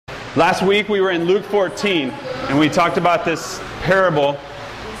Last week we were in Luke 14, and we talked about this parable,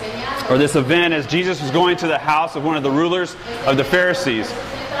 or this event, as Jesus was going to the house of one of the rulers of the Pharisees.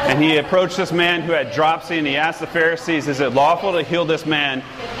 And he approached this man who had dropsy, and he asked the Pharisees, is it lawful to heal this man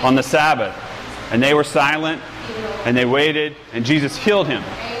on the Sabbath? And they were silent, and they waited, and Jesus healed him.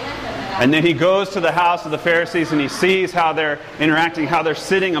 And then he goes to the house of the Pharisees, and he sees how they're interacting, how they're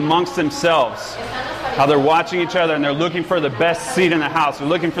sitting amongst themselves, how they're watching each other, and they're looking for the best seat in the house. They're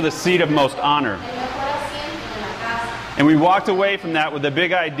looking for the seat of most honor. And we walked away from that with the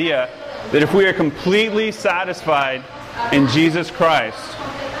big idea that if we are completely satisfied in Jesus Christ,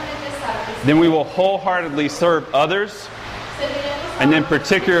 then we will wholeheartedly serve others, and then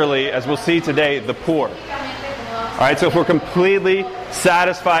particularly, as we'll see today, the poor. Alright, so if we're completely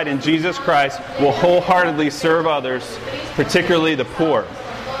satisfied in Jesus Christ, we'll wholeheartedly serve others, particularly the poor.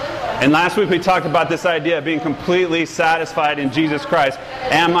 And last week we talked about this idea of being completely satisfied in Jesus Christ.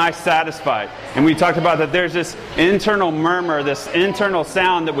 Am I satisfied? And we talked about that there's this internal murmur, this internal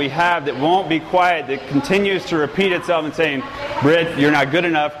sound that we have that won't be quiet, that continues to repeat itself and saying, Britt, you're not good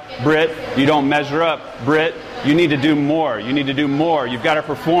enough. Britt, you don't measure up. Britt, you need to do more. You need to do more. You've got to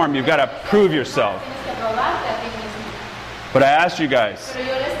perform. You've got to prove yourself. But I asked you guys,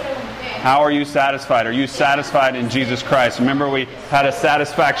 how are you satisfied? Are you satisfied in Jesus Christ? Remember, we had a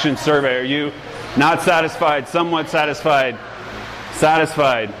satisfaction survey. Are you not satisfied, somewhat satisfied,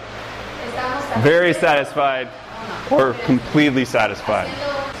 satisfied, very satisfied, or completely satisfied?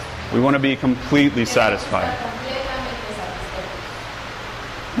 We want to be completely satisfied.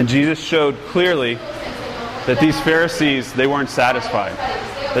 And Jesus showed clearly that these Pharisees, they weren't satisfied,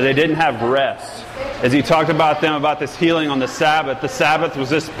 that they didn't have rest. As he talked about them, about this healing on the Sabbath was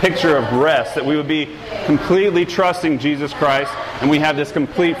this picture of rest, that we would be completely trusting Jesus Christ, and we have this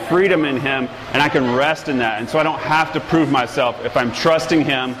complete freedom in Him, and I can rest in that. And so I don't have to prove myself if I'm trusting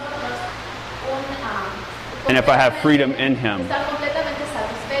Him, and if I have freedom in Him.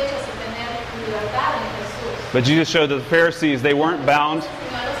 But Jesus showed that the Pharisees, they weren't bound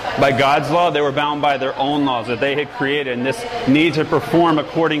by God's law, they were bound by their own laws that they had created, and this need to perform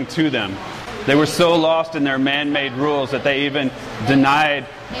according to them. They were so lost in their man-made rules that they even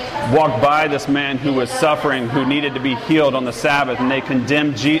walked by this man who was suffering, who needed to be healed on the Sabbath, and they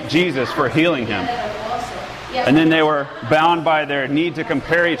condemned Jesus for healing him. And then they were bound by their need to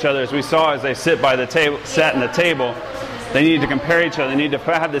compare each other, as we saw as they sat in the table. They needed to compare each other. They need to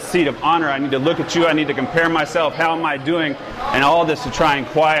have this seat of honor. I need to look at you. I need to compare myself. How am I doing? And all this to try and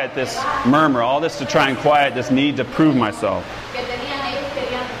quiet this murmur. All this to try and quiet this need to prove myself.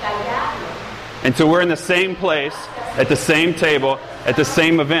 And so we're in the same place, at the same table, at the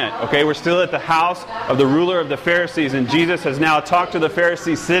same event. Okay, we're still at the house of the ruler of the Pharisees, and Jesus has now talked to the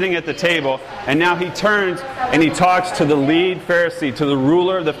Pharisees sitting at the table, and now he turns and he talks to the lead Pharisee, to the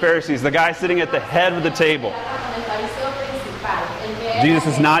ruler of the Pharisees, the guy sitting at the head of the table. Jesus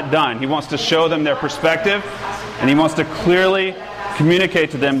is not done. He wants to show them their perspective, and he wants to clearly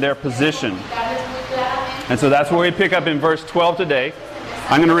communicate to them their position. And so that's where we pick up in verse 12 today.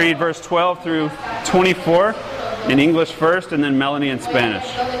 I'm going to read verse 12 through 24 in English first, and then Melanie in Spanish.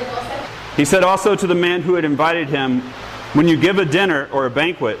 He said also to the man who had invited him, when you give a dinner or a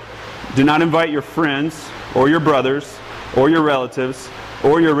banquet, do not invite your friends or your brothers or your relatives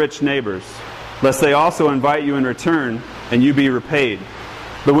or your rich neighbors, lest they also invite you in return and you be repaid.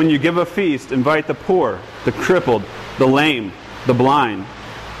 But when you give a feast, invite the poor, the crippled, the lame, the blind,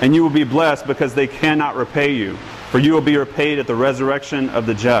 and you will be blessed because they cannot repay you. For you will be repaid at the resurrection of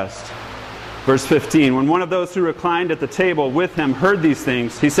the just. Verse 15, when one of those who reclined at the table with him heard these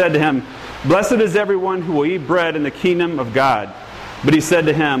things, he said to him, blessed is everyone who will eat bread in the kingdom of God. But he said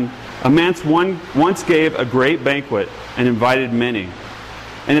to him, a man once gave a great banquet and invited many.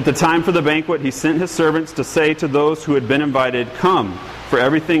 And at the time for the banquet he sent his servants to say to those who had been invited, come, for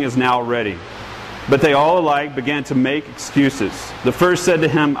everything is now ready. But they all alike began to make excuses. The first said to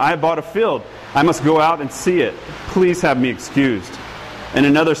him, I bought a field. I must go out and see it. Please have me excused. And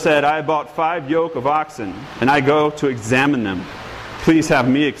another said, I bought 5 yoke of oxen, and I go to examine them. Please have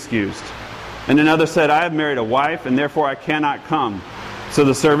me excused. And another said, I have married a wife, and therefore I cannot come. So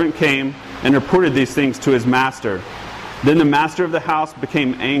the servant came and reported these things to his master. Then the master of the house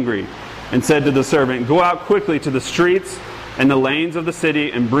became angry and said to the servant, go out quickly to the streets and the lanes of the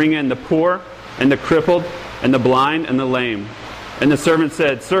city and bring in the poor and the crippled and the blind and the lame. And the servant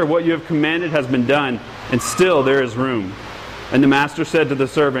said, sir, what you have commanded has been done, and still there is room. And the master said to the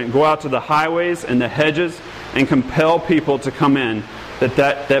servant, go out to the highways and the hedges and compel people to come in,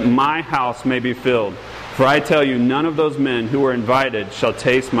 that my house may be filled. For I tell you, none of those men who were invited shall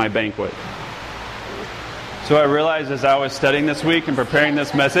taste my banquet. So I realized as I was studying this week and preparing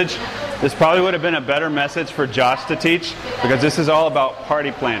this message, this probably would have been a better message for Josh to teach, because this is all about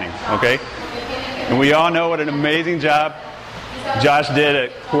party planning, okay? And we all know what an amazing job Josh did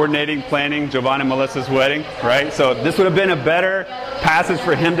at coordinating, planning Giovanna and Melissa's wedding, right? So this would have been a better passage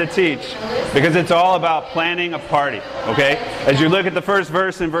for him to teach, because it's all about planning a party, okay? As you look at the first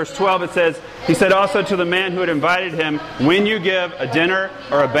verse in verse 12, it says, he said also to the man who had invited him, when you give a dinner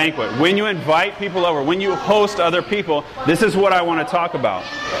or a banquet, when you invite people over, when you host other people, this is what I want to talk about.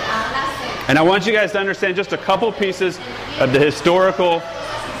 And I want you guys to understand just a couple pieces of the historical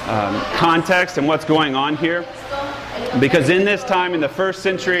context and what's going on here. Because in this time, in the first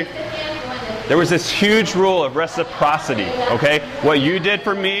century, there was this huge rule of reciprocity, okay? What you did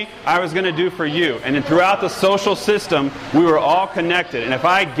for me, I was going to do for you. And then throughout the social system, we were all connected. And if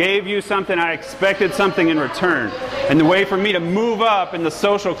I gave you something, I expected something in return. And the way for me to move up in the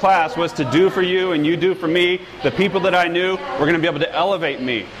social class was to do for you and you do for me. The people that I knew were going to be able to elevate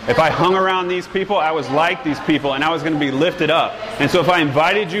me. If I hung around these people, I was like these people and I was going to be lifted up. And so if I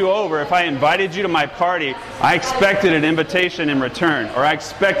invited you over, if I invited you to my party, I expected an invitation in return, or I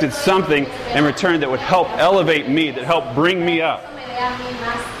expected something in return that would help elevate me, that helped bring me up.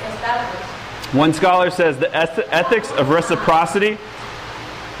 One scholar says the ethics of reciprocity,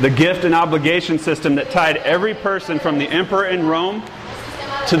 the gift and obligation system that tied every person from the emperor in Rome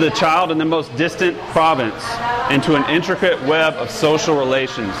to the child in the most distant province into an intricate web of social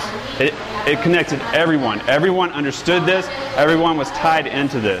relations. It connected everyone. Everyone understood this. Everyone was tied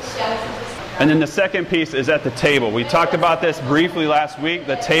into this. And then the second piece is at the table. We talked about this briefly last week.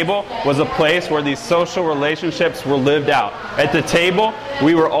 The table was a place where these social relationships were lived out. At the table,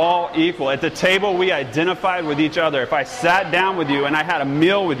 we were all equal. At the table, we identified with each other. If I sat down with you and I had a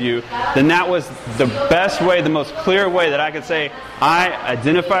meal with you, then that was the best way, the most clear way that I could say, I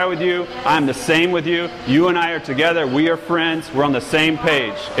identify with you, I'm the same with you, you and I are together, we are friends, we're on the same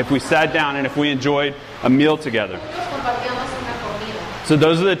page. If we sat down and if we enjoyed a meal together. So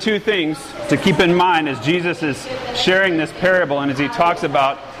those are the two things to keep in mind as Jesus is sharing this parable and as he talks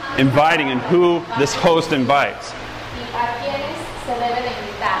about inviting and who this host invites.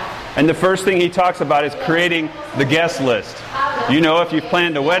 And the first thing he talks about is creating the guest list. You know, if you've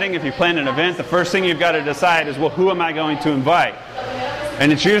planned a wedding, if you've planned an event, the first thing you've got to decide is, well, who am I going to invite?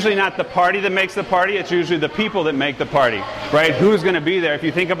 And it's usually not the party that makes the party, it's usually the people that make the party, right? Who's going to be there? If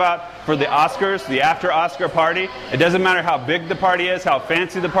you think about for the Oscars, the after-Oscar party, it doesn't matter how big the party is, how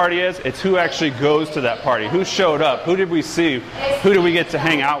fancy the party is, it's who actually goes to that party. Who showed up? Who did we see? Who do we get to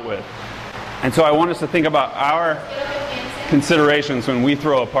hang out with? And so I want us to think about our considerations when we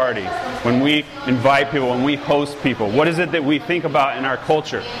throw a party, when we invite people, when we host people. What is it that we think about in our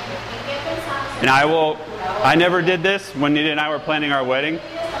culture? And I never did this when Nita and I were planning our wedding,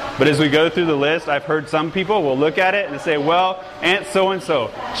 but as we go through the list, I've heard some people will look at it and say, well, Aunt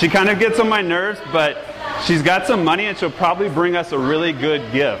so-and-so, she kind of gets on my nerves, but she's got some money and she'll probably bring us a really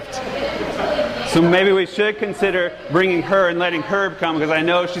good gift. So maybe we should consider bringing her and letting Herb come, because I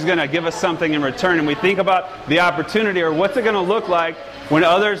know she's going to give us something in return. And we think about the opportunity, or what's it going to look like when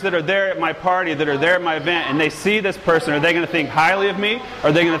others that are there at my party, that are there at my event, and they see this person, are they going to think highly of me, or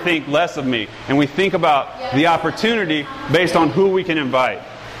are they going to think less of me? And we think about the opportunity based on who we can invite.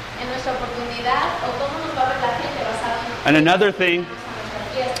 And another thing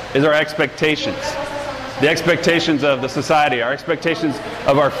is our expectations. The expectations of the society, our expectations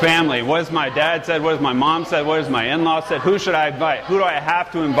of our family. What has my dad said? What has my mom said? What has my in-laws said? Who should I invite? Who do I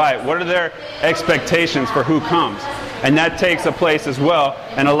have to invite? What are their expectations for who comes? And that takes a place as well.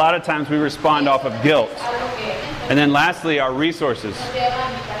 And a lot of times we respond off of guilt. And then lastly, our resources.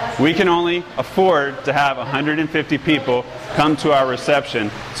 We can only afford to have 150 people come to our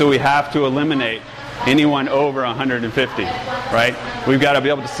reception, so we have to eliminate anyone over 150, right? We've got to be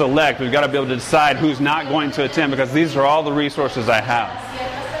able to select. We've got to be able to decide who's not going to attend, because these are all the resources I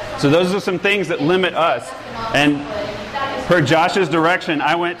have. So those are some things that limit us. And per Josh's direction,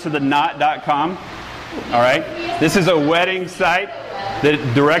 I went to the knot.com. All right? This is a wedding site that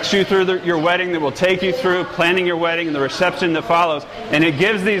directs you through your wedding, that will take you through planning your wedding and the reception that follows. And it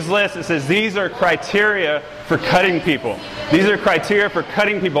gives these lists. It says these are criteria for cutting people. These are criteria for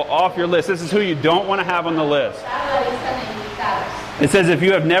cutting people off your list. This is who you don't want to have on the list. It says if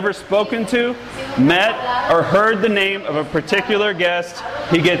you have never spoken to, met, or heard the name of a particular guest,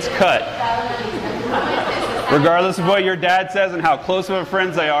 he gets cut. Regardless of what your dad says and how close of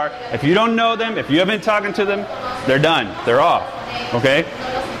friends they are, if you don't know them, if you haven't been talking to them, they're done. They're off. Okay?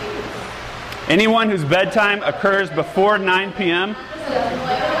 Anyone whose bedtime occurs before 9 p.m.,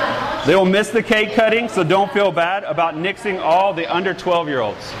 they will miss the cake cutting, so don't feel bad about nixing all the under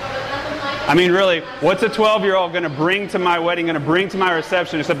 12-year-olds. I mean, really, what's a 12-year-old going to bring to my wedding, going to bring to my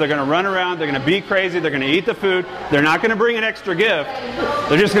reception, except they're going to run around, they're going to be crazy, they're going to eat the food, they're not going to bring an extra gift,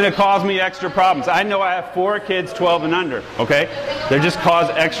 they're just going to cause me extra problems. I know I have 4 kids 12 and under, okay? They just cause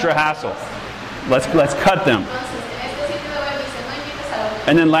extra hassle. Let's cut them.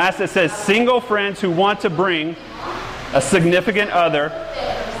 And then last it says, single friends who want to bring a significant other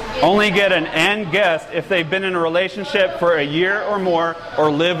only get an end guest if they've been in a relationship for a year or more or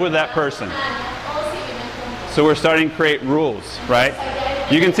live with that person. So we're starting to create rules, right?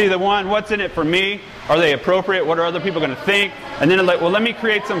 You can see the one, what's in it for me? Are they appropriate? What are other people going to think? And then like, well, let me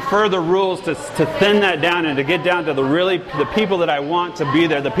create some further rules to thin that down and to get down to the people that I want to be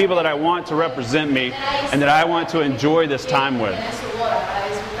there, the people that I want to represent me and that I want to enjoy this time with.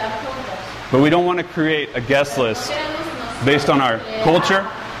 But we don't want to create a guest list based on our culture.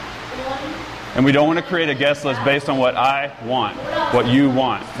 And we don't want to create a guest list based on what I want, what you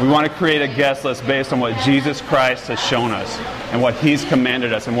want. We want to create a guest list based on what Jesus Christ has shown us and what He's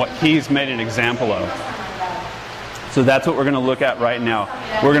commanded us and what He's made an example of. So that's what we're going to look at right now.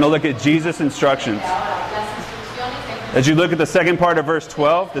 We're going to look at Jesus' instructions. As you look at the second part of verse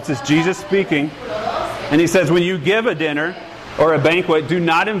 12, this is Jesus speaking. And He says, when you give a dinner or a banquet, do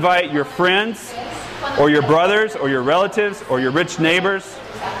not invite your friends or your brothers or your relatives or your rich neighbors,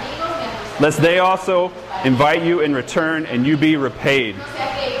 lest they also invite you in return and you be repaid.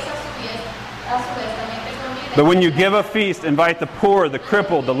 But when you give a feast, invite the poor, the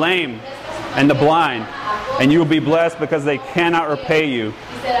crippled, the lame, and the blind, and you will be blessed because they cannot repay you,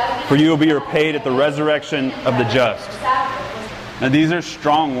 for you will be repaid at the resurrection of the just. Now these are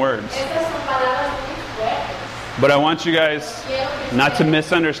strong words. But I want you guys not to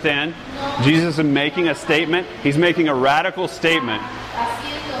misunderstand. Jesus is making a statement. He's making a radical statement.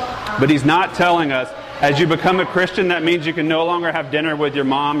 But He's not telling us, as you become a Christian, that means you can no longer have dinner with your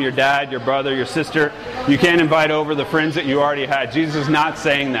mom, your dad, your brother, your sister. You can't invite over the friends that you already had. Jesus is not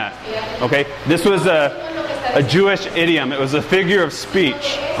saying that. Okay? This was a Jewish idiom. It was a figure of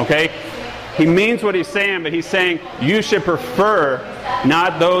speech. Okay? He means what He's saying, but He's saying you should prefer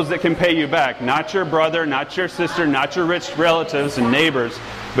not those that can pay you back. Not your brother, not your sister, not your rich relatives and neighbors.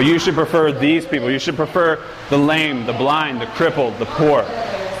 But you should prefer these people. You should prefer the lame, the blind, the crippled, the poor.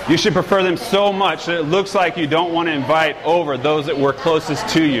 You should prefer them so much that it looks like you don't want to invite over those that were closest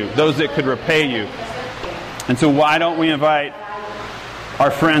to you, those that could repay you. And so why don't we invite our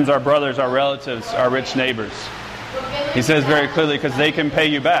friends, our brothers, our relatives, our rich neighbors? He says very clearly, because they can pay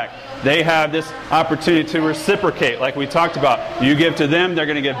you back. They have this opportunity to reciprocate, like we talked about. You give to them, they're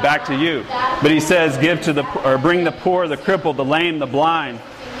going to give back to you. But He says, bring the poor, the crippled, the lame, the blind,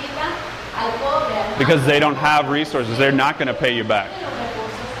 because they don't have resources. They're not going to pay you back.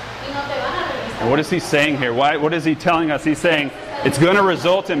 And what is He saying here? What is He telling us? He's saying it's going to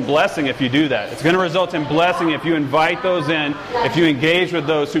result in blessing if you do that. It's going to result in blessing if you invite those in, if you engage with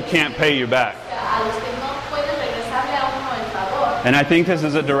those who can't pay you back. And I think this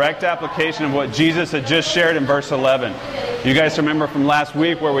is a direct application of what Jesus had just shared in verse 11. You guys remember from last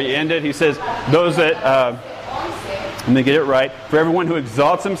week where we ended? He says, those that, let me get it right, for everyone who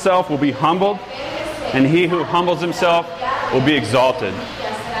exalts himself will be humbled, and he who humbles himself will be exalted.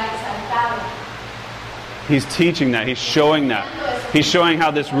 He's teaching that. He's showing that. He's showing how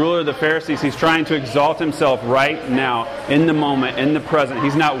this ruler of the Pharisees, he's trying to exalt himself right now, in the moment, in the present.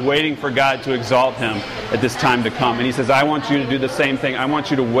 He's not waiting for God to exalt him at this time to come. And He says, I want you to do the same thing. I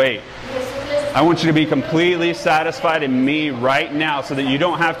want you to wait. I want you to be completely satisfied in Me right now so that you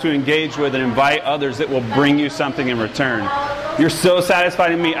don't have to engage with and invite others that will bring you something in return. You're so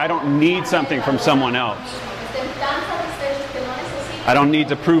satisfied in Me, I don't need something from someone else. I don't need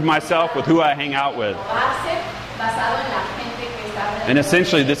to prove myself with who I hang out with. And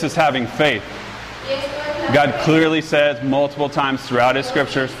essentially, this is having faith. God clearly says multiple times throughout His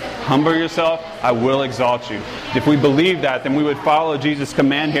scriptures, humble yourself, I will exalt you. If we believe that, then we would follow Jesus'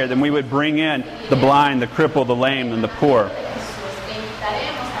 command here. Then we would bring in the blind, the crippled, the lame, and the poor.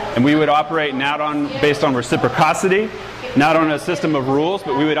 And we would operate based on reciprocity, not on a system of rules,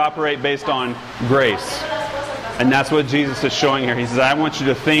 but we would operate based on grace. And that's what Jesus is showing here. He says, I want you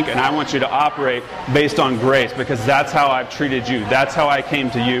to think and I want you to operate based on grace, because that's how I've treated you. That's how I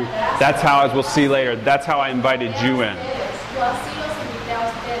came to you. That's how, as we'll see later, that's how I invited you in.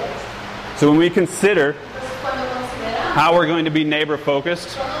 So when we consider how we're going to be neighbor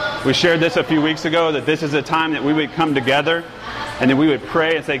focused, we shared this a few weeks ago, that this is a time that we would come together and then we would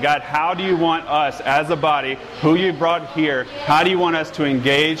pray and say, God, how do you want us as a body, who you brought here, how do you want us to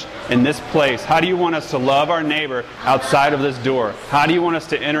engage in this place? How do you want us to love our neighbor outside of this door? How do you want us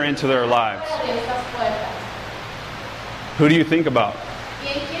to enter into their lives? Who do you think about?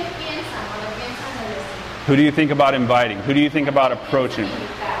 Who do you think about inviting? Who do you think about approaching?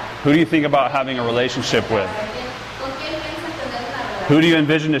 Who do you think about having a relationship with? Who do you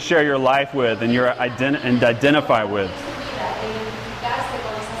envision to share your life with and identify with?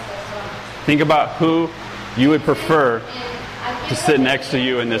 Think about who you would prefer to sit next to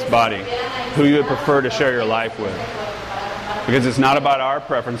you in this body. Who you would prefer to share your life with. Because it's not about our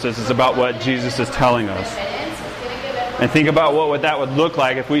preferences, it's about what Jesus is telling us. And think about what that would look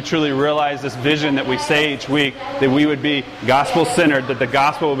like if we truly realize this vision that we say each week, that we would be gospel-centered, that the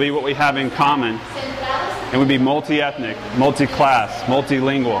gospel will be what we have in common, and we'd be multi-ethnic, multi-class,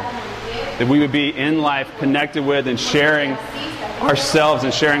 multilingual. That we would be in life connected with and sharing ourselves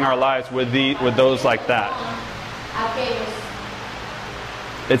and sharing our lives with those like that.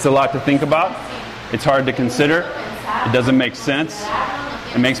 It's a lot to think about. It's hard to consider. It doesn't make sense.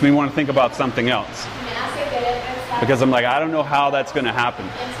 It makes me want to think about something else. Because I'm like, I don't know how that's going to happen.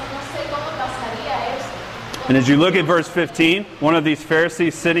 And as you look at verse 15, one of these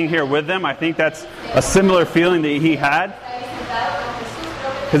Pharisees sitting here with them, I think that's a similar feeling that he had.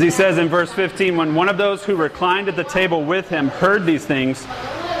 Because he says in verse 15, when one of those who reclined at the table with him heard these things,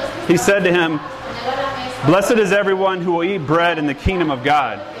 he said to him, "Blessed is everyone who will eat bread in the kingdom of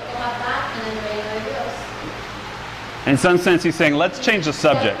God." In some sense, he's saying, let's change the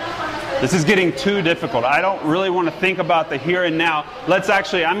subject. This is getting too difficult. I don't really want to think about the here and now. I'm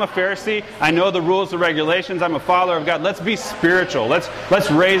a Pharisee. I know the rules, the regulations. I'm a follower of God. Let's be spiritual.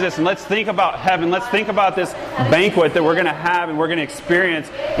 Let's raise this and let's think about heaven. Let's think about this banquet that we're going to have and we're going to experience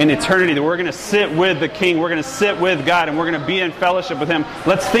in eternity. That we're going to sit with the King. We're going to sit with God and we're going to be in fellowship with Him.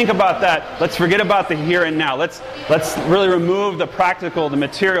 Let's think about that. Let's forget about the here and now. Let's really remove the practical, the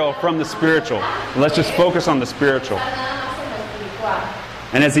material from the spiritual. Let's just focus on the spiritual.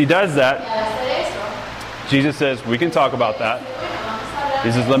 And as he does that, Jesus says, we can talk about that.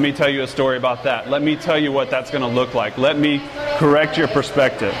 He says, let me tell you a story about that. Let me tell you what that's going to look like. Let me correct your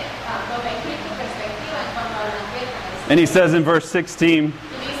perspective. And he says in verse 16,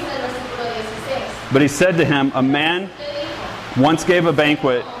 but he said to him, a man once gave a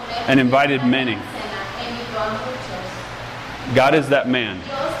banquet and invited many. God is that man.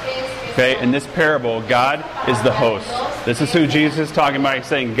 Okay, in this parable, God is the host. This is who Jesus is talking about. He's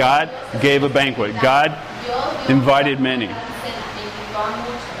saying God gave a banquet. God invited many.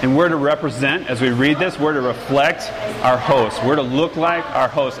 And we're to represent, as we read this, we're to reflect our host. We're to look like our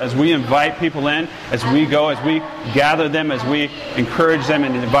host. As we invite people in, as we go, as we gather them, as we encourage them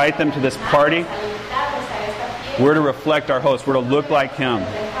and invite them to this party, we're to reflect our host. We're to look like Him.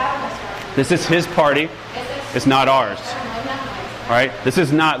 This is His party. It's not ours. All right?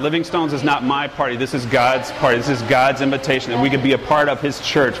 Living Stones is not my party. This is God's party. This is God's invitation that we could be a part of His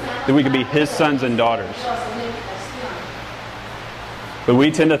church, that we could be His sons and daughters. But we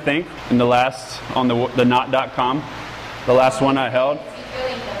tend to think, in the last, on the not.com, the last one I held,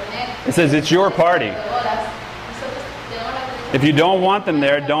 it says it's your party. If you don't want them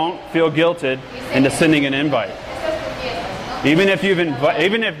there, don't feel guilted into sending an invite. Even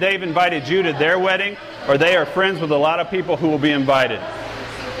if they've invited you to their wedding, or they are friends with a lot of people who will be invited.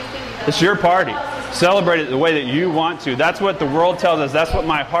 It's your party. Celebrate it the way that you want to. That's what the world tells us. That's what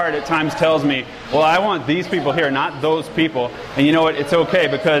my heart at times tells me. Well, I want these people here, not those people. And you know what? It's okay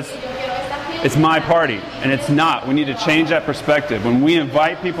because it's my party. And it's not. We need to change that perspective. When we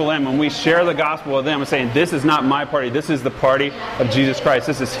invite people in, when we share the gospel with them, we're saying, this is not my party. This is the party of Jesus Christ.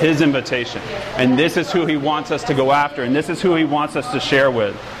 This is His invitation. And this is who He wants us to go after. And this is who He wants us to share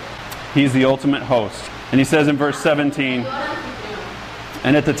with. He's the ultimate host. And he says in verse 17,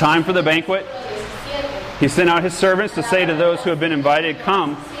 and at the time for the banquet, He sent out His servants to say to those who have been invited,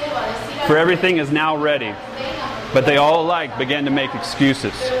 come, for everything is now ready. But they all alike began to make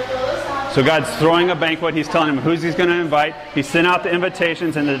excuses. So God's throwing a banquet. He's telling them who's He's going to invite. He sent out the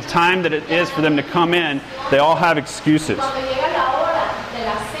invitations, and at the time that it is for them to come in, they all have excuses.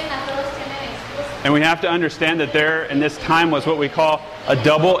 And we have to understand that there in this time was what we call a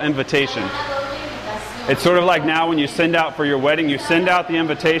double invitation. It's sort of like now when you send out for your wedding, you send out the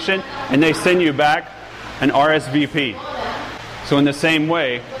invitation and they send you back an RSVP. So in the same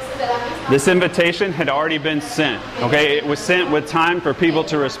way, this invitation had already been sent. Okay, it was sent with time for people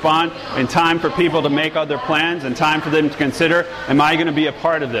to respond and time for people to make other plans and time for them to consider, am I going to be a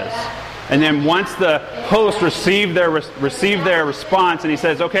part of this? And then once the host received their response and he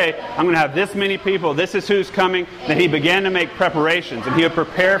says, okay, I'm going to have this many people, this is who's coming, then he began to make preparations. And he would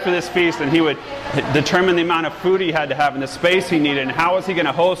prepare for this feast and he would determine the amount of food he had to have and the space he needed and how was he going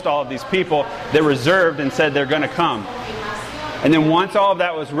to host all of these people that reserved and said they're going to come. And then once all of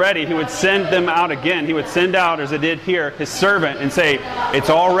that was ready, he would send them out again. He would send out, as I did here, his servant and say,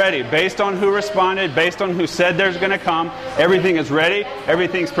 it's all ready. Based on who responded, based on who said there's going to come, everything is ready,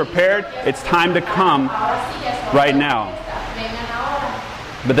 everything's prepared. It's time to come right now.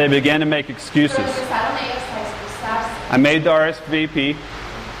 But they began to make excuses. I made the RSVP.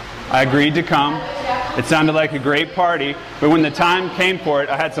 I agreed to come. It sounded like a great party, but when the time came for it,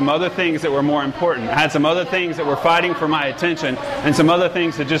 I had some other things that were more important. I had some other things that were fighting for my attention, and some other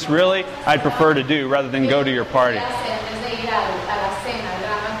things that just really I'd prefer to do rather than go to your party.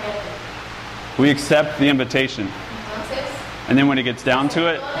 We accept the invitation. And then when it gets down to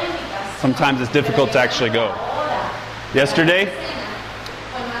it, sometimes it's difficult to actually go. Yesterday,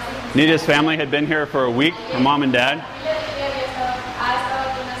 Nita's family had been here for a week, her mom and dad.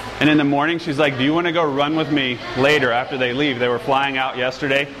 And in the morning, she's like, do you want to go run with me later after they leave? They were flying out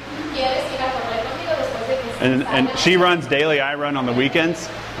yesterday. And she runs daily. I run on the weekends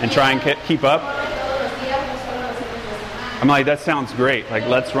and try and keep up. I'm like, that sounds great. Like,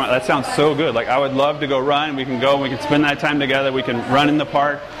 let's run. That sounds so good. Like, I would love to go run. We can go. We can spend that time together. We can run in the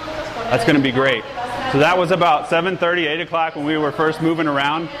park. That's going to be great. So that was about 7:30, 8 o'clock when we were first moving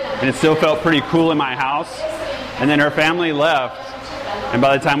around. And it still felt pretty cool in my house. And then her family left. And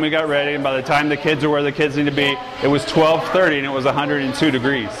by the time we got ready, and by the time the kids were where the kids need to be, it was 12:30 and it was 102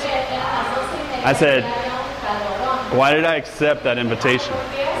 degrees. I said, why did I accept that invitation?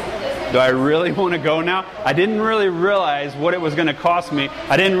 Do I really want to go now? I didn't really realize what it was going to cost me.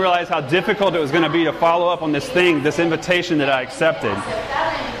 I didn't realize how difficult it was going to be to follow up on this thing, this invitation that I accepted.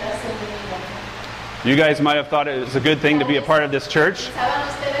 You guys might have thought it was a good thing to be a part of this church.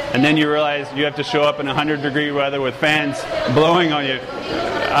 And then you realize you have to show up in 100-degree weather with fans blowing on you.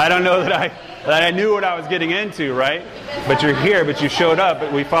 I don't know that I knew what I was getting into, right? But you're here, but you showed up,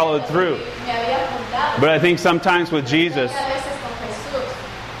 but we followed through. But I think sometimes with Jesus,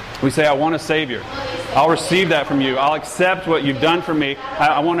 we say, I want a Savior. I'll receive that from you. I'll accept what you've done for me.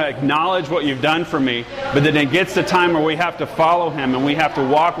 I want to acknowledge what you've done for me. But then it gets to time where we have to follow Him, and we have to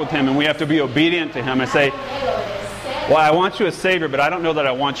walk with Him, and we have to be obedient to Him and say, well, I want you as Savior, but I don't know that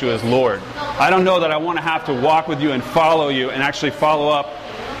I want you as Lord. I don't know that I want to have to walk with you and follow you and actually follow up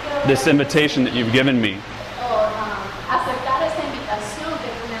this invitation that you've given me.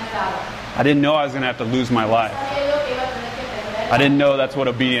 I didn't know I was going to have to lose my life. I didn't know that's what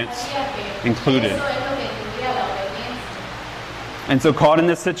obedience included. And so caught in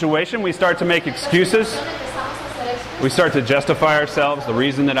this situation, we start to make excuses. We start to justify ourselves. The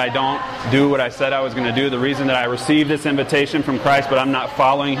reason that I don't do what I said I was going to do, the reason that I received this invitation from Christ, but I'm not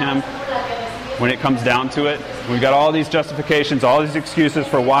following Him when it comes down to it. We've got all these justifications, all these excuses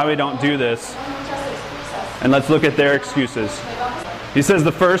for why we don't do this. And let's look at their excuses. He says,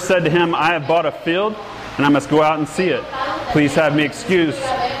 the first said to him, I have bought a field, and I must go out and see it. Please have me excused.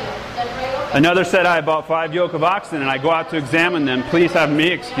 Another said, I have bought 5 yoke of oxen, and I go out to examine them. Please have me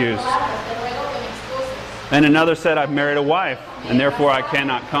excused. And another said, I've married a wife, and therefore I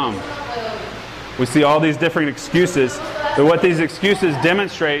cannot come. We see all these different excuses. But what these excuses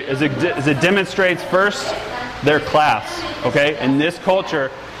demonstrate is it demonstrates first their class. Okay? In this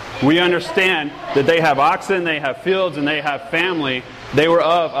culture, we understand that they have oxen, they have fields, and they have family. They were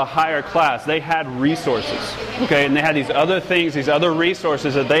of a higher class. They had resources. Okay? And they had these other things, these other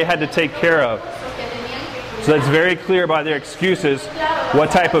resources that they had to take care of. So it's very clear by their excuses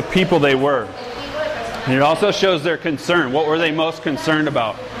what type of people they were. And it also shows their concern. What were they most concerned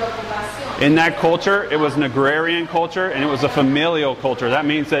about? In that culture, it was an agrarian culture and it was a familial culture. That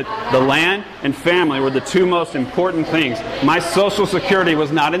means that the land and family were the two most important things. My Social Security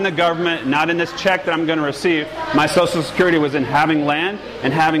was not in the government, not in this check that I'm going to receive. My Social Security was in having land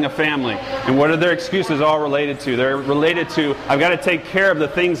and having a family. And what are their excuses all related to? They're related to, I've got to take care of the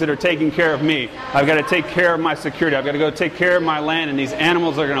things that are taking care of me. I've got to take care of my security. I've got to go take care of my land, and these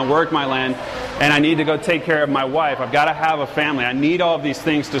animals are going to work my land. And I need to go take care of my wife. I've got to have a family. I need all of these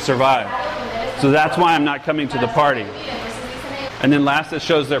things to survive. So that's why I'm not coming to the party. And then last, it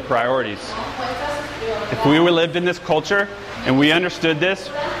shows their priorities. If we lived in this culture and we understood this,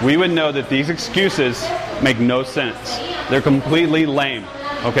 we would know that these excuses make no sense. They're completely lame.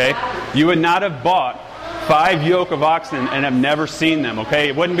 Okay? You would not have bought 5 yoke of oxen and have never seen them. Okay?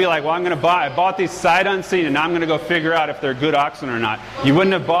 It wouldn't be like, well, I bought these sight unseen and now I'm going to go figure out if they're good oxen or not. You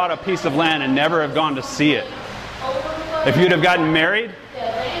wouldn't have bought a piece of land and never have gone to see it. If you'd have gotten married,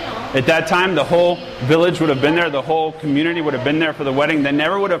 at that time, the whole village would have been there. The whole community would have been there for the wedding. They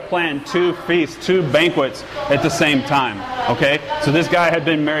never would have planned 2 feasts, 2 banquets at the same time. Okay? So this guy had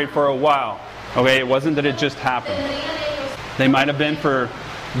been married for a while. Okay? It wasn't that it just happened. They might have been for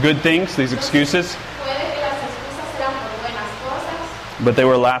good things, these excuses. but they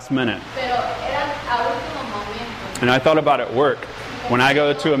were last minute. And I thought about at work. When I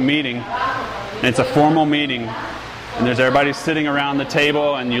go to a meeting, and it's a formal meeting, and there's everybody sitting around the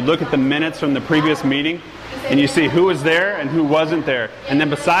table, and you look at the minutes from the previous meeting, and you see who was there and who wasn't there. And then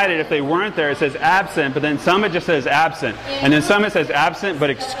beside it, if they weren't there, it says absent, but then some it just says absent. And then some it says absent but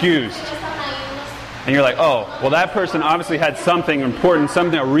excused. And you're like, oh, well that person obviously had something important,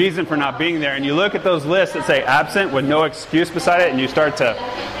 a reason for not being there. And you look at those lists that say absent with no excuse beside it, and you start to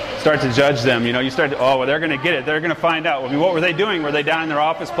judge them. You know, you start to, oh, well they're going to get it. They're going to find out. I mean, what were they doing? Were they down in their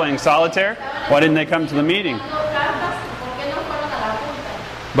office playing solitaire? Why didn't they come to the meeting?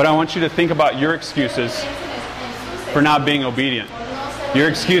 But I want you to think about your excuses for not being obedient. Your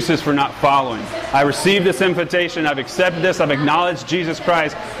excuses for not following. I received this invitation. I've accepted this. I've acknowledged Jesus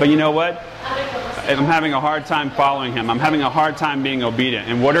Christ. But you know what? I'm having a hard time following Him. I'm having a hard time being obedient.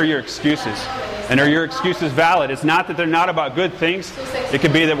 And what are your excuses? And are your excuses valid? It's not that they're not about good things. It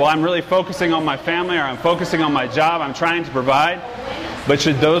could be that, well, I'm really focusing on my family, or I'm focusing on my job. I'm trying to provide. But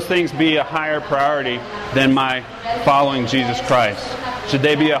should those things be a higher priority than my following Jesus Christ? Should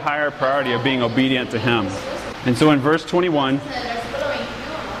they be a higher priority of being obedient to Him? And so in verse 21,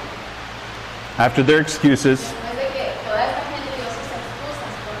 after their excuses,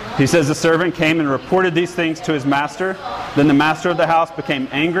 he says the servant came and reported these things to his master. Then the master of the house became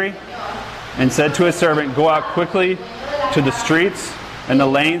angry and said to his servant, go out quickly to the streets and the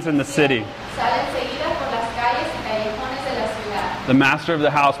lanes in the city. The master of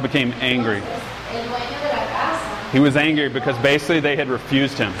the house became angry. He was angry because basically they had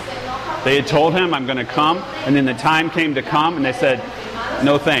refused him. They had told him, I'm going to come, and then the time came to come, and they said,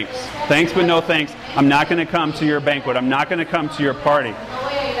 no thanks. Thanks, but no thanks. I'm not going to come to your banquet. I'm not going to come to your party.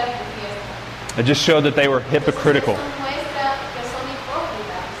 It just showed that they were hypocritical.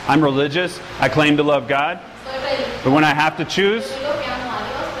 I'm religious. I claim to love God. But when I have to choose,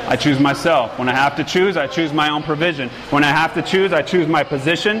 I choose myself. When I have to choose, I choose my own provision. When I have to choose, I choose my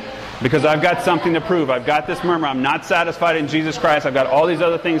position. Because I've got something to prove. I've got this murmur. I'm not satisfied in Jesus Christ. I've got all these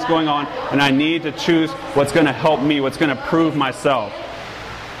other things going on. And I need to choose what's going to help me, what's going to prove myself.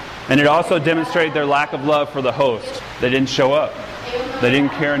 And it also demonstrated their lack of love for the host. They didn't show up. They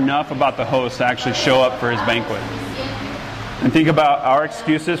didn't care enough about the host to actually show up for his banquet. And think about our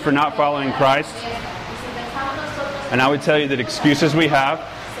excuses for not following Christ. And I would tell you that excuses we have,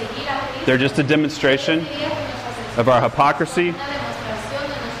 they're just a demonstration of our hypocrisy,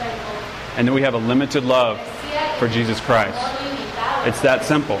 and then we have a limited love for Jesus Christ. It's that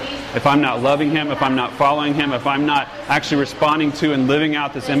simple. If I'm not loving Him, if I'm not following Him, if I'm not actually responding to and living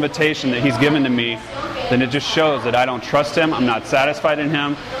out this invitation that He's given to me, then it just shows that I don't trust Him, I'm not satisfied in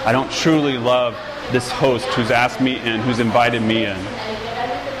Him, I don't truly love this host who's asked me in, who's invited me in.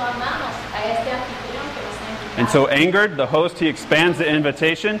 And so angered, the host, he expands the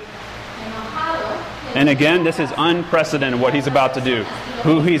invitation. And again, this is unprecedented what he's about to do.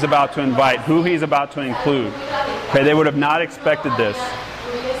 Who he's about to invite, who he's about to include. Okay, they would have not expected this.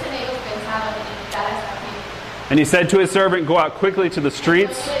 And he said to his servant, go out quickly to the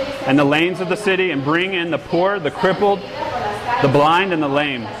streets and the lanes of the city and bring in the poor, the crippled, the blind, and the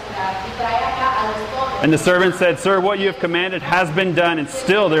lame. And the servant said, sir, what you have commanded has been done, and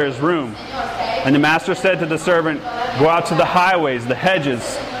still there is room. And the master said to the servant, go out to the highways, the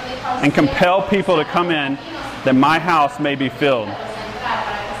hedges, and compel people to come in, that my house may be filled.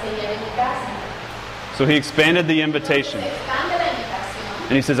 So he expanded the invitation.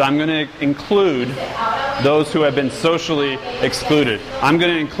 And he says, I'm going to include those who have been socially excluded. I'm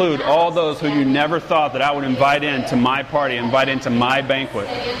going to include all those who you never thought that I would invite into my party, invite into my banquet.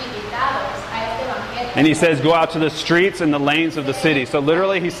 And he says, go out to the streets and the lanes of the city. So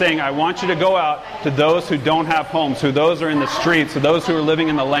literally he's saying, I want you to go out to those who don't have homes, who those are in the streets, to those who are living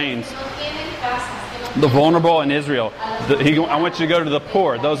in the lanes, the vulnerable in Israel. I want you to go to the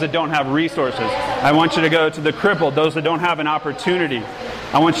poor, those that don't have resources. I want you to go to the crippled, those that don't have an opportunity.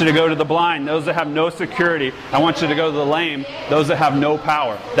 I want you to go to the blind, those that have no security. I want you to go to the lame, those that have no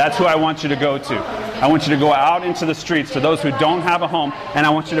power. That's who I want you to go to. I want you to go out into the streets to those who don't have a home, and I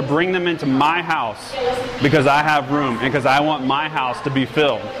want you to bring them into my house because I have room and because I want my house to be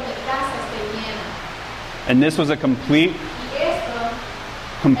filled. And this was a complete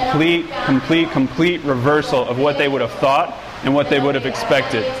reversal of what they would have thought and what they would have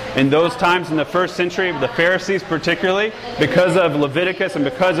expected. In those times in the first century, the Pharisees particularly, because of Leviticus and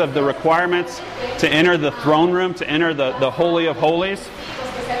because of the requirements to enter the throne room, to enter the Holy of Holies,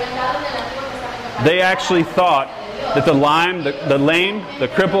 they actually thought that the lame, the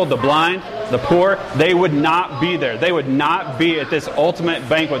crippled, the blind, the poor, they would not be there. They would not be at this ultimate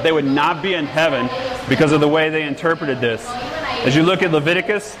banquet. They would not be in heaven because of the way they interpreted this. As you look at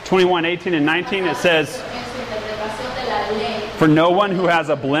Leviticus 21:18 and 19, it says, "For no one who has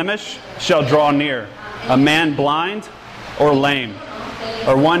a blemish shall draw near, a man blind or lame,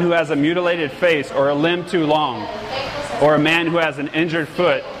 or one who has a mutilated face or a limb too long, or a man who has an injured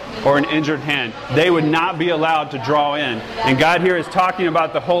foot or an injured hand." They would not be allowed to draw in. And God here is talking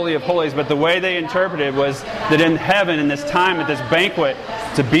about the Holy of Holies, but the way they interpreted was that in heaven, in this time, at this banquet,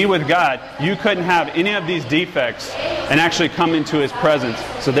 to be with God, you couldn't have any of these defects and actually come into His presence.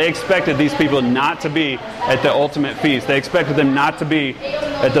 So they expected these people not to be at the ultimate feast. They expected them not to be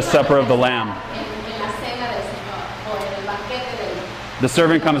at the supper of the Lamb. The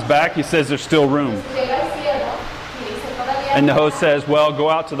servant comes back. He says there's still room. And the host says, well, go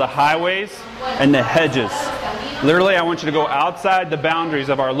out to the highways and the hedges. Literally, I want you to go outside the boundaries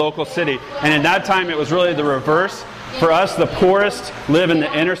of our local city. And at that time, it was really the reverse. For us, the poorest live in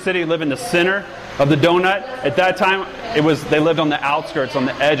the inner city, live in the center of the donut. At that time, they lived on the outskirts, on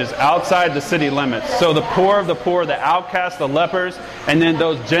the edges, outside the city limits. So the poor, the outcasts, the lepers, and then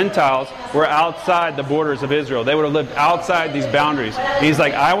those Gentiles were outside the borders of Israel. They would have lived outside these boundaries. And He's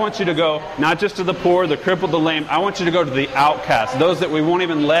like, I want you to go not just to the poor, the crippled, the lame. I want you to go to the outcasts, those that we won't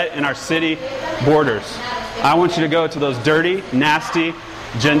even let in our city borders. I want you to go to those dirty, nasty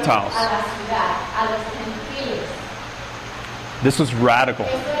Gentiles. This was radical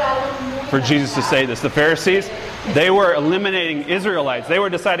for Jesus to say this. The Pharisees, they were eliminating Israelites. They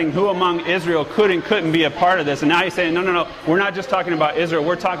were deciding who among Israel could and couldn't be a part of this. And now He's saying, no, we're not just talking about Israel.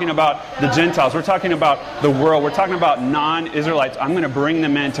 We're talking about the Gentiles. We're talking about the world. We're talking about non-Israelites. I'm going to bring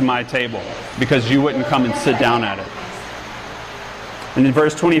them into my table because you wouldn't come and sit down at it. And in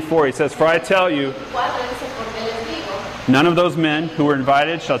verse 24, He says, "For I tell you, none of those men who were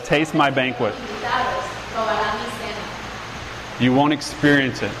invited shall taste my banquet." You won't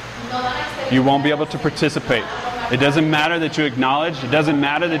experience it. You won't be able to participate. It doesn't matter that you acknowledge. It doesn't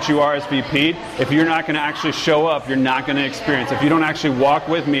matter that you RSVP'd. If you're not going to actually show up, you're not going to experience. If you don't actually walk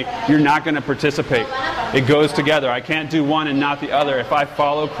with me, you're not going to participate. It goes together. I can't do one and not the other. If I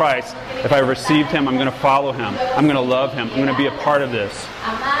follow Christ, if I received Him, I'm going to follow Him. I'm going to love Him. I'm going to be a part of this.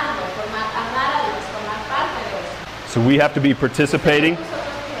 So we have to be participating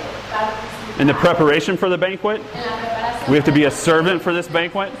in the preparation for the banquet. We have to be a servant for this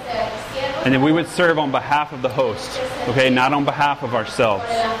banquet. And then we would serve on behalf of the host. Okay, not on behalf of ourselves.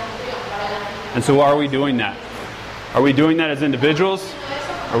 And so are we doing that? Are we doing that as individuals?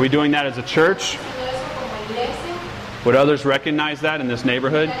 Are we doing that as a church? Would others recognize that in this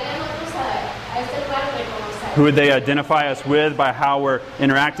neighborhood? Who would they identify us with by how we're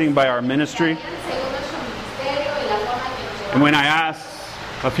interacting, by our ministry? And when I asked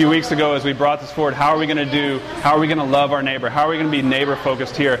a few weeks ago as we brought this forward, how are we going to love our neighbor? How are we going to be neighbor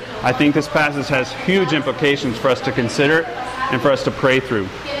focused here? I think this passage has huge implications for us to consider and for us to pray through.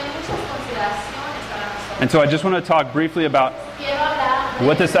 And so I just want to talk briefly about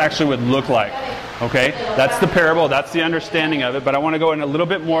what this actually would look like. Okay? That's the parable, that's the understanding of it, but I want to go in a little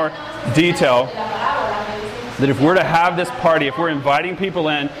bit more detail. That if we're to have this party, if we're inviting people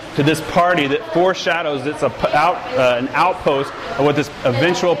in to this party that foreshadows it's an outpost of what this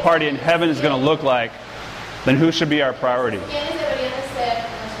eventual party in heaven is going to look like, then who should be our priority?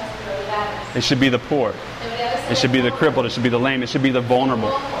 It should be the poor. It should be the crippled. It should be the lame. It should be the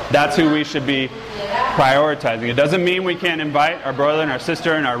vulnerable. That's who we should be prioritizing. It doesn't mean we can't invite our brother and our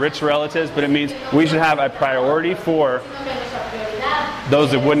sister and our rich relatives, but it means we should have a priority for those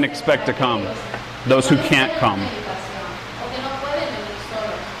that wouldn't expect to come. Those who can't come.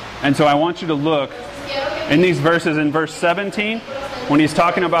 And so I want you to look in these verses. In verse 17, when He's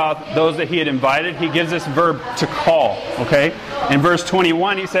talking about those that He had invited, He gives this verb to call. Okay? In verse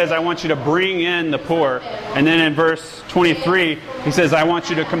 21, He says, I want you to bring in the poor. And then in verse 23, He says, I want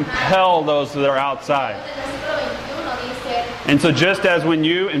you to compel those that are outside. And so just as when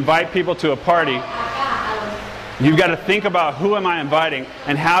you invite people to a party, you've got to think about who am I inviting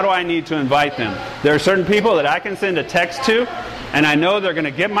and how do I need to invite them. There are certain people that I can send a text to and I know they're going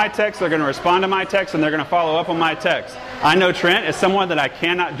to get my text, they're going to respond to my text, and they're going to follow up on my text. I know Trent is someone that I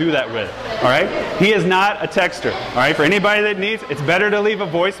cannot do that with. All right? He is not a texter. All right? For anybody that needs, it's better to leave a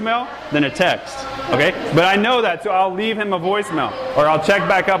voicemail than a text. Okay? But I know that, so I'll leave him a voicemail or I'll check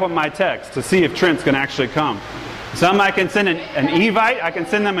back up on my text to see if Trent's going to actually come. Some I can send an evite. I can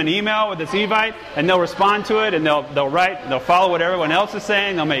send them an email with this evite, and they'll respond to it, and they'll follow what everyone else is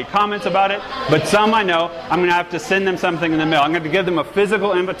saying. They'll make comments about it. But some I know I'm going to have to send them something in the mail. I'm going to give them a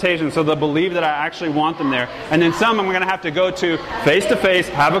physical invitation so they'll believe that I actually want them there. And then some I'm going to have to go to face-to-face,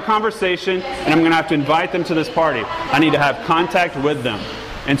 have a conversation, and I'm going to have to invite them to this party. I need to have contact with them.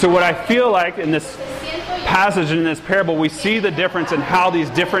 And so what I feel like in this passage, in this parable, we see the difference in how these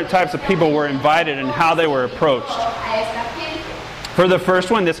different types of people were invited and how they were approached. For the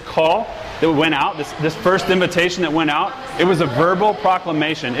first one, this call that went out, this first invitation that went out, it was a verbal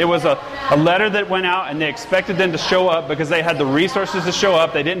proclamation. It was a letter that went out, and they expected them to show up because they had the resources to show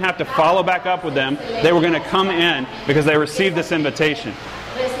up. They didn't have to follow back up with them. They were going to come in because they received this invitation.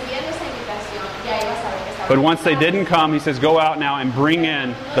 But once they didn't come, he says, go out now and bring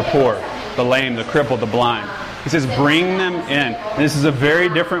in the poor, the lame, the crippled, the blind. He says, bring them in. And this is a very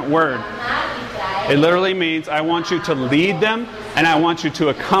different word. It literally means I want you to lead them and I want you to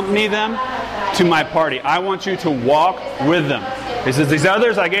accompany them to my party. I want you to walk with them. He says, these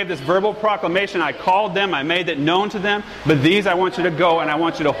others, I gave this verbal proclamation. I called them. I made it known to them. But these, I want you to go and I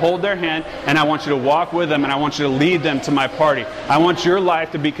want you to hold their hand and I want you to walk with them and I want you to lead them to my party. I want your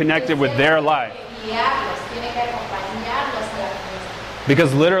life to be connected with their life.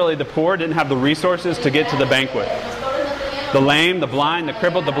 Because literally the poor didn't have the resources to get to the banquet. The lame, the blind, the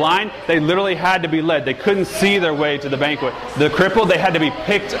crippled, the blind, they literally had to be led. They couldn't see their way to the banquet. The crippled, they had to be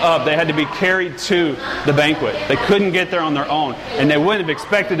picked up. They had to be carried to the banquet. They couldn't get there on their own. And they wouldn't have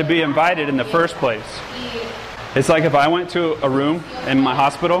expected to be invited in the first place. It's like if I went to a room in my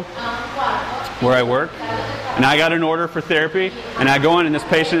hospital where I work, and I got an order for therapy, and I go in and this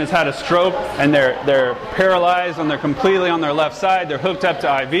patient has had a stroke, and they're paralyzed, and they're completely on their left side. They're hooked up to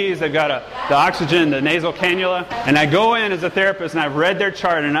IVs. They've got the oxygen, the nasal cannula. And I go in as a therapist, and I've read their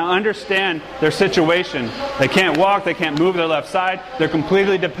chart, and I understand their situation. They can't walk. They can't move their left side. They're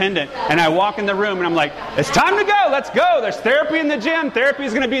completely dependent. And I walk in the room, and I'm like, it's time to go. Let's go. There's therapy in the gym. Therapy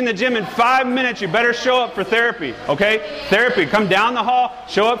is going to be in the gym in 5 minutes. You better show up for therapy, okay? Therapy. Come down the hall,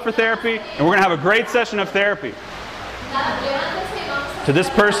 show up for therapy, and we're going to have a great session of therapy. To this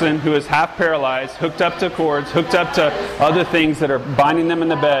person who is half paralyzed, hooked up to cords, hooked up to other things that are binding them in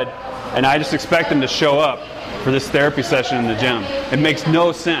the bed, and I just expect them to show up for this therapy session in the gym. It makes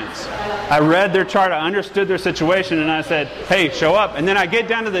no sense. I read their chart, I understood their situation, and I said, hey, show up. And then I get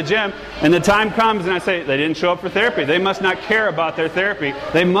down to the gym, and the time comes, and I say, they didn't show up for therapy. They must not care about their therapy.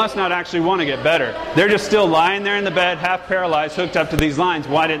 They must not actually want to get better. They're just still lying there in the bed, half paralyzed, hooked up to these lines.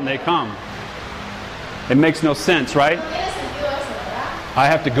 Why didn't they come? It makes no sense, right? I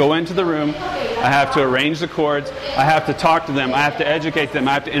have to go into the room. I have to arrange the cords. I have to talk to them. I have to educate them.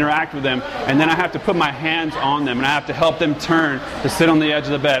 I have to interact with them. And then I have to put my hands on them. And I have to help them turn to sit on the edge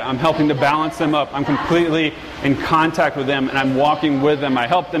of the bed. I'm helping to balance them up. I'm completely in contact with them. And I'm walking with them. I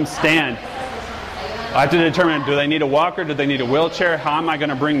help them stand. I have to determine, do they need a walker? Do they need a wheelchair? How am I going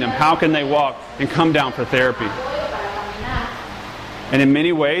to bring them? How can they walk and come down for therapy? And in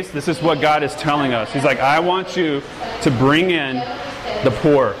many ways, this is what God is telling us. He's like, I want you to bring in the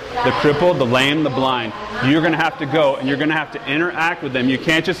poor, the crippled, the lame, the blind. You're going to have to go and you're going to have to interact with them. You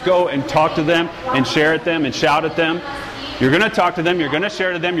can't just go and talk to them and share at them and shout at them. You're going to talk to them. You're going to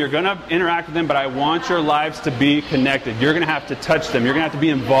share to them. You're going to interact with them. But I want your lives to be connected. You're going to have to touch them. You're going to have to be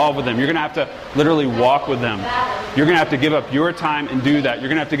involved with them. You're going to have to literally walk with them. You're going to have to give up your time and do that. You're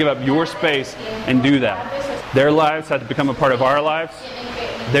going to have to give up your space and do that. Their lives have to become a part of our lives.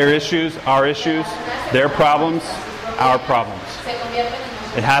 Their issues, our issues. Their problems, our problems.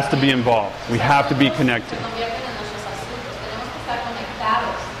 It has to be involved. We have to be connected.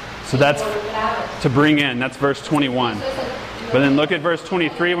 So that's to bring in. That's verse 21. But then look at verse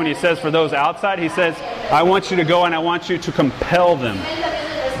 23 when he says for those outside, he says, I want you to go and I want you to compel them.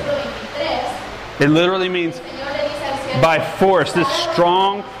 It literally means by force, this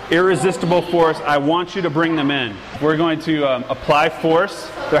strong, irresistible force, I want you to bring them in. We're going to apply force.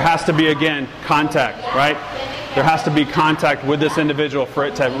 There has to be, again, contact, right? There has to be contact with this individual for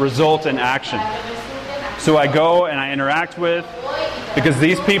it to result in action. So I go and I interact with, because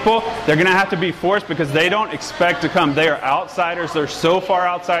these people, they're going to have to be forced because they don't expect to come. They are outsiders. They're so far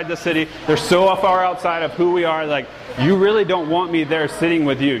outside the city. They're so far outside of who we are. Like, you really don't want me there sitting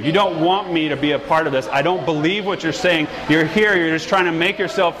with you. You don't want me to be a part of this. I don't believe what you're saying. You're here. You're just trying to make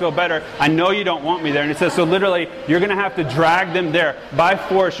yourself feel better. I know you don't want me there. And it says, so literally, you're going to have to drag them there. By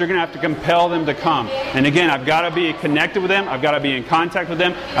force, you're going to have to compel them to come. And again, I've got to be connected with them. I've got to be in contact with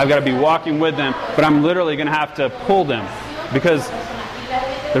them. I've got to be walking with them. But I'm literally going to have to pull them because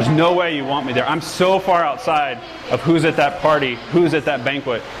there's no way you want me there. I'm so far outside of who's at that party, who's at that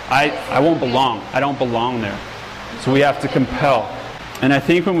banquet. I won't belong. I don't belong there. So we have to compel. And I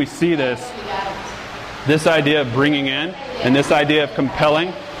think when we see this idea of bringing in and this idea of compelling,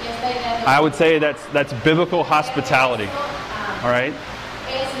 I would say that's biblical hospitality. All right?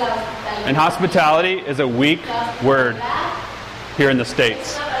 And hospitality is a weak word here in the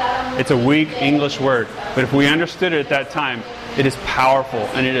States. It's a weak English word. But if we understood it at that time, It is powerful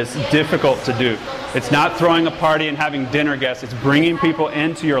and it is difficult to do. It's not throwing a party and having dinner guests. It's bringing people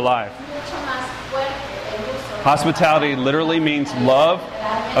into your life. Hospitality literally means love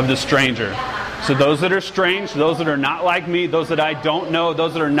of the stranger. So those that are strange, those that are not like me, those that I don't know,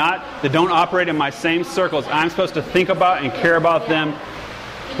 those that don't operate in my same circles, I'm supposed to think about and care about them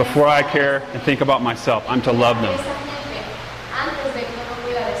before I care and think about myself. I'm to love them.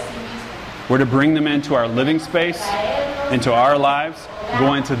 We're to bring them into our living space, into our lives,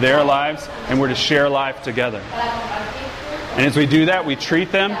 go into their lives, and we're to share life together. And as we do that, we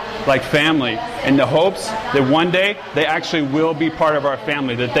treat them like family in the hopes that one day they actually will be part of our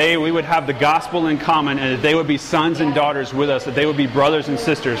family, that we would have the gospel in common, and that they would be sons and daughters with us, that they would be brothers and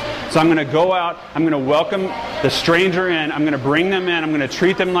sisters. So I'm going to go out, I'm going to welcome the stranger in, I'm going to bring them in, I'm going to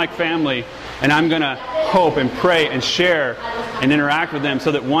treat them like family, and I'm going to hope and pray and share and interact with them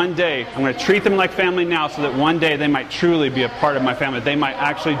so that one day, I'm going to treat them like family now so that one day they might truly be a part of my family. They might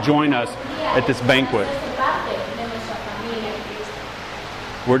actually join us at this banquet.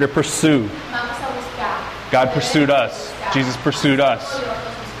 We're to pursue. God pursued us. Jesus pursued us.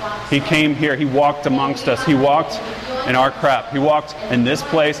 He came here. He walked amongst us. He walked in our crap. He walked in this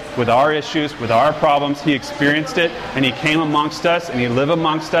place with our issues, with our problems. He experienced it, and He came amongst us, and He lived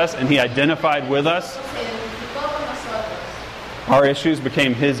amongst us, and He identified with us. Our issues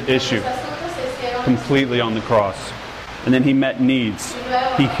became His issue completely on the cross. And then He met needs.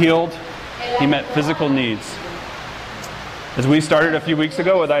 He healed. He met physical needs. As we started a few weeks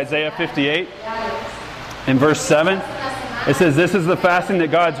ago with Isaiah 58, in verse 7, it says, "This is the fasting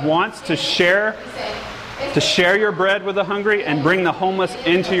that God wants, to share your bread with the hungry and bring the homeless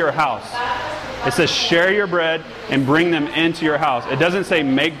into your house." It says share your bread and bring them into your house. It doesn't say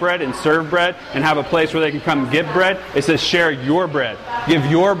make bread and serve bread and have a place where they can come get bread. It says share your bread. Give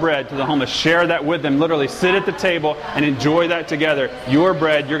your bread to the homeless. Share that with them. Literally sit at the table and enjoy that together. Your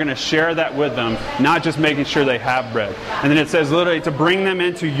bread, you're going to share that with them, not just making sure they have bread. And then it says literally to bring them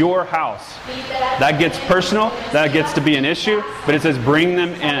into your house. That gets personal. That gets to be an issue. But it says bring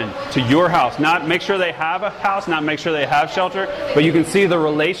them in to your house. Not make sure they have a house, not make sure they have shelter, but you can see the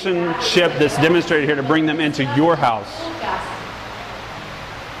relationship that's demonstrated here to bring them into your house.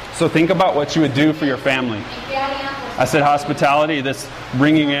 So think about what you would do for your family. I said hospitality, this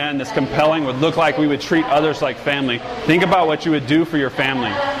bringing in, this compelling would look like we would treat others like family. Think about what you would do for your family.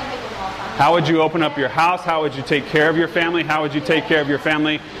 How would you open up your house? How would you take care of your family? How would you take care of your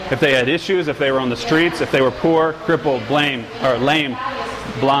family if they had issues, if they were on the streets, if they were poor, crippled, lame,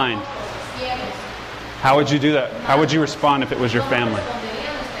 blind? How would you do that? How would you respond if it was your family?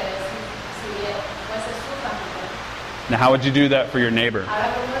 Now, how would you do that for your neighbor?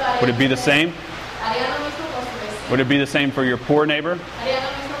 Would it be the same? Would it be the same for your poor neighbor?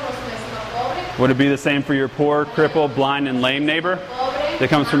 Would it be the same for your poor, crippled, blind, and lame neighbor that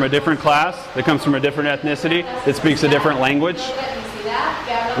comes from a different class, that comes from a different ethnicity, that speaks a different language?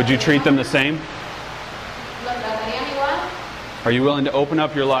 Would you treat them the same? Are you willing to open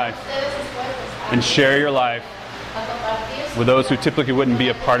up your life and share your life with those who typically wouldn't be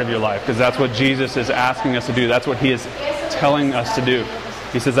a part of your life? Because that's what Jesus is asking us to do. That's what He is telling us to do.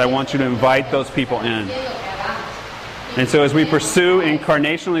 He says, I want you to invite those people in. And so as we pursue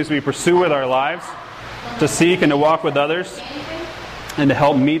incarnationally, as we pursue with our lives, to seek and to walk with others, and to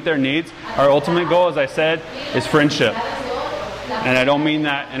help meet their needs, our ultimate goal, as I said, is friendship. And I don't mean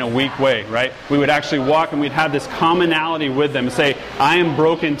that in a weak way, right? We would actually walk and we'd have this commonality with them and say, I am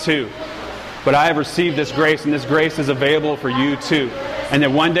broken too, but I have received this grace, and this grace is available for you too. And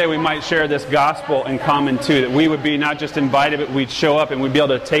that one day we might share this gospel in common too. That we would be not just invited, but we'd show up and we'd be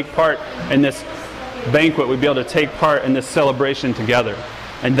able to take part in this banquet. We'd be able to take part in this celebration together.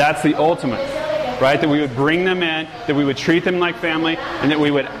 And that's the ultimate, right? That we would bring them in, that we would treat them like family, and that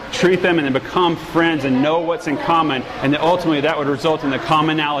we would treat them and then become friends and know what's in common. And that ultimately that would result in the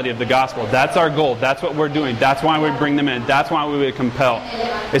commonality of the gospel. That's our goal. That's what we're doing. That's why we bring them in. That's why we would compel.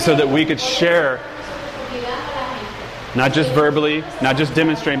 It's so that we could share, not just verbally, not just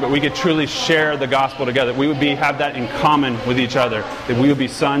demonstrating, but we could truly share the gospel together. We would have that in common with each other. That we would be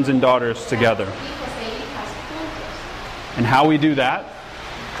sons and daughters together. And how we do that,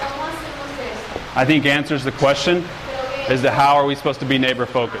 I think answers the question as to how are we supposed to be neighbor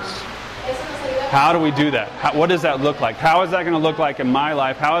focused. How do we do that? What does that look like? How is that going to look like in my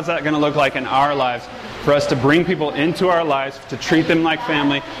life? How is that going to look like in our lives? For us to bring people into our lives, to treat them like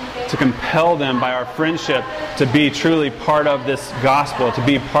family, to compel them by our friendship to be truly part of this gospel, to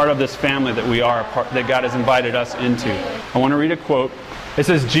be part of this family that we are, that God has invited us into. I want to read a quote. It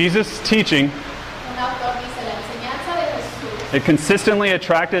says, Jesus' teaching, it consistently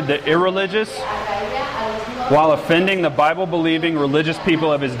attracted the irreligious, while offending the Bible-believing religious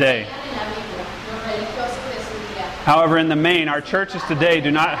people of his day. However, in the main, our churches today do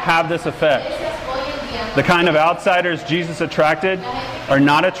not have this effect. The kind of outsiders Jesus attracted are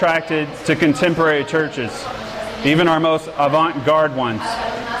not attracted to contemporary churches, even our most avant-garde ones.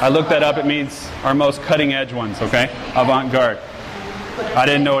 I looked that up. It means our most cutting-edge ones, okay? Avant-garde. I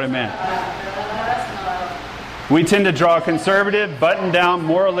didn't know what it meant. We tend to draw conservative, buttoned-down,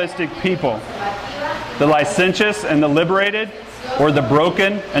 moralistic people. The licentious and the liberated, or the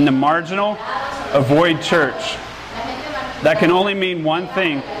broken and the marginal, avoid church. That can only mean one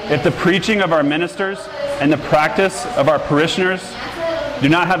thing. If the preaching of our ministers and the practice of our parishioners do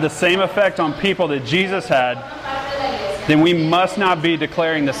not have the same effect on people that Jesus had, then we must not be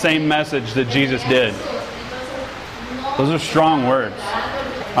declaring the same message that Jesus did. Those are strong words.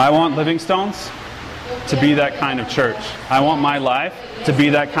 I want Livingstones to be that kind of church. I want my life to be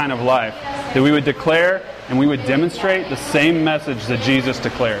that kind of life. That we would declare and we would demonstrate the same message that Jesus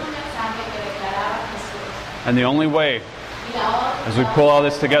declared. And the only way, as we pull all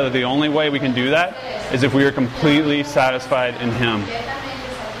this together, the only way we can do that is if we are completely satisfied in Him.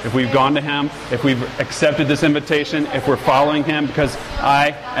 If we've gone to Him, if we've accepted this invitation, if we're following Him because I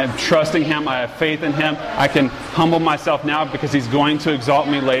am trusting Him, I have faith in Him, I can humble myself now because He's going to exalt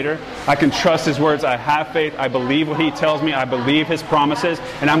me later. I can trust His words, I have faith, I believe what He tells me, I believe His promises,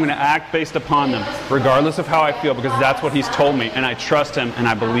 and I'm going to act based upon them, regardless of how I feel, because that's what He's told me, and I trust Him and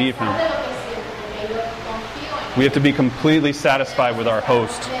I believe Him. We have to be completely satisfied with our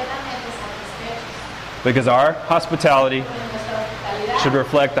host, because our hospitality should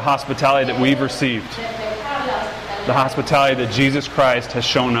reflect the hospitality that we've received. The hospitality that Jesus Christ has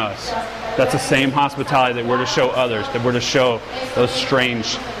shown us. That's the same hospitality that we're to show others, that we're to show those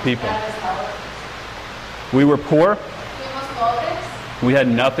strange people. We were poor. We had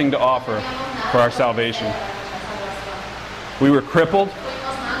nothing to offer for our salvation. We were crippled.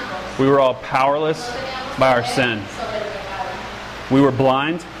 We were all powerless by our sin. We were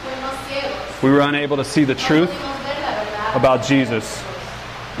blind. We were unable to see the truth about Jesus,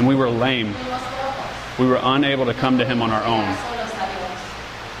 and we were lame. We were unable to come to Him on our own.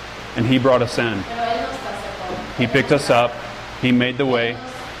 And He brought us in. He picked us up. He made the way.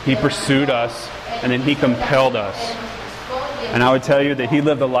 He pursued us. And then He compelled us. And I would tell you that He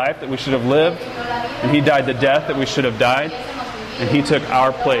lived the life that we should have lived, and He died the death that we should have died, and He took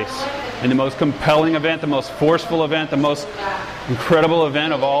our place. And the most compelling event, the most forceful event, the most incredible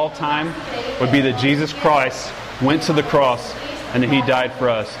event of all time would be that Jesus Christ went to the cross and that He died for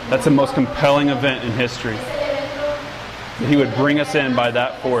us. That's the most compelling event in history. That He would bring us in by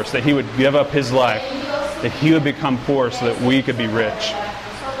that force, that He would give up His life, that He would become poor so that we could be rich.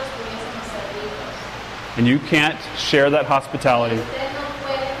 And you can't share that hospitality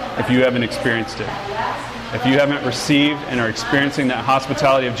if you haven't experienced it. If you haven't received and are experiencing that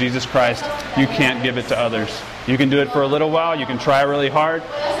hospitality of Jesus Christ, you can't give it to others. You can do it for a little while, you can try really hard,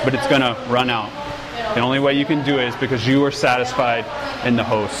 but it's going to run out. The only way you can do it is because you are satisfied in the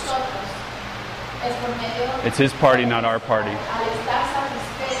host. It's His party, not our party.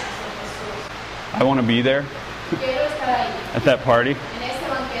 I want to be there at that party.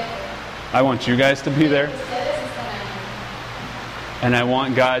 I want you guys to be there. And I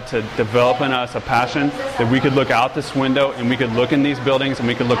want God to develop in us a passion that we could look out this window and we could look in these buildings and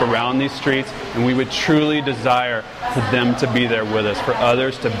we could look around these streets and we would truly desire for them to be there with us, for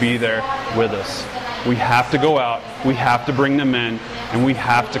others to be there with us. We have to go out, we have to bring them in, and we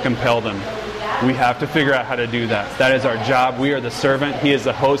have to compel them. We have to figure out how to do that. That is our job. We are the servant, He is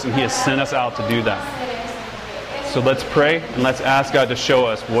the host, and He has sent us out to do that. So let's pray and let's ask God to show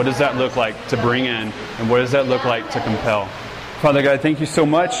us what does that look like to bring in and what does that look like to compel. Father God, thank You so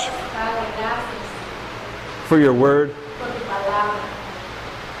much for Your word.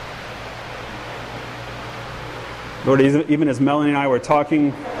 Lord, even as Melanie and I were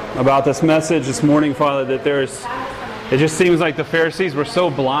talking about this message this morning, Father, that it just seems like the Pharisees were so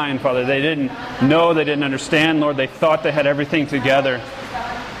blind, Father. They didn't know, they didn't understand, Lord. They thought they had everything together.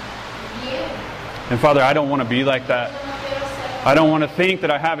 And Father, I don't want to be like that. I don't want to think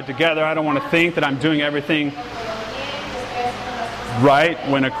that I have it together. I don't want to think that I'm doing everything right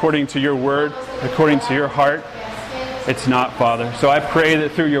when according to Your word, according to Your heart, it's not, Father. So I pray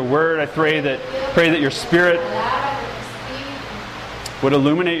that through Your word, I pray that Your Spirit would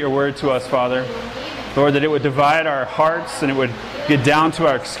illuminate Your word to us, Father. Lord, that it would divide our hearts and it would get down to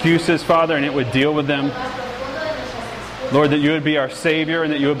our excuses, Father, and it would deal with them. Lord, that You would be our Savior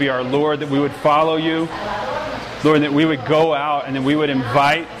and that You would be our Lord, that we would follow You. Lord, that we would go out and that we would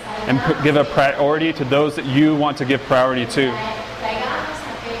invite and give a priority to those that You want to give priority to.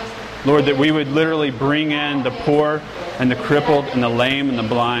 Lord, that we would literally bring in the poor and the crippled and the lame and the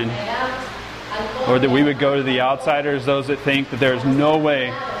blind. Lord, that we would go to the outsiders, those that think that there is no way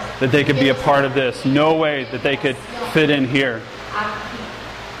that they could be a part of this, no way that they could fit in here.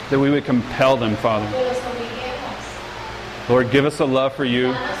 That we would compel them, Father. Lord, give us a love for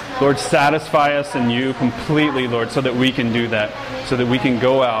you. Lord, satisfy us in you completely, Lord, so that we can do that, so that we can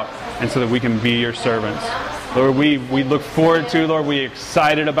go out and so that we can be your servants. Lord, we look forward to, Lord, we're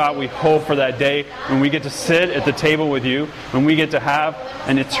excited about, we hope for that day when we get to sit at the table with you, when we get to have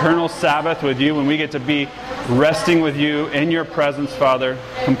an eternal Sabbath with you, when we get to be resting with you in your presence, Father,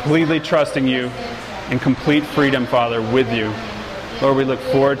 completely trusting you in complete freedom, Father, with you. Lord, we look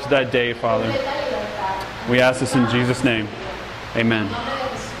forward to that day, Father. We ask this in Jesus' name. Amen.